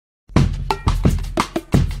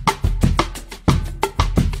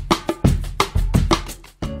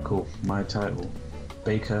my title,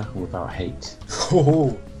 Baker Without Hate.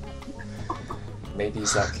 Oh, maybe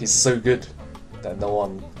he's like he's so good that no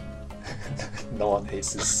one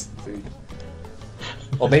hates his food.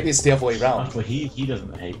 Or maybe it's the other way around. But he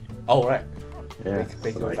doesn't hate. Oh right. Yeah.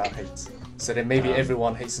 Baker so, without hate. So then maybe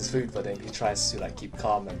everyone hates his food, but then he tries to like keep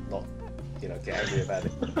calm and not, you know, get angry about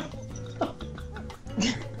it.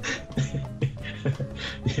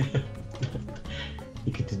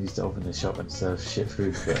 He continues to open the shop and serve shit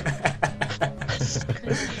food, but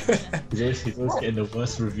he's always getting the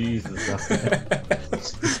worst reviews and stuff.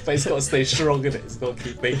 But he's got to stay strong in it. He's got to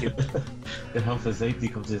keep baking. The health and safety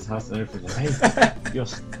comes to his house and everything. Like, hey,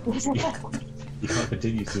 you can't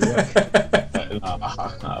continue to work. Like,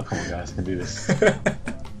 come on, guys, I can do this.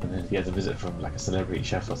 And then he has a visit from like a celebrity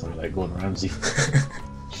chef or something like Gordon Ramsay.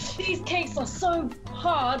 These cakes are so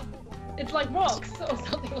hard. It's like rocks or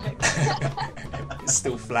something like that. It's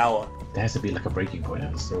still flour. There has to be like a breaking point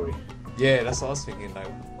in the story. Yeah, that's what I was thinking.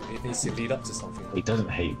 Like, it needs to lead up to something. He doesn't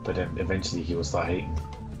hate, but then eventually he will start hating.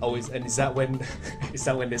 Oh, and is that when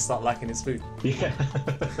they start liking his food? Yeah.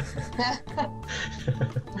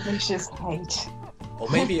 Malicious hate. Or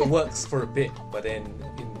maybe it works for a bit, but then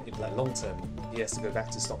in like long term, he has to go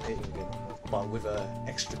back to stop hating him, but with a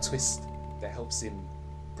extra twist that helps him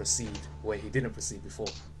proceed where he didn't proceed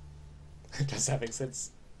before. Does that make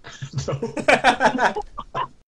sense? No.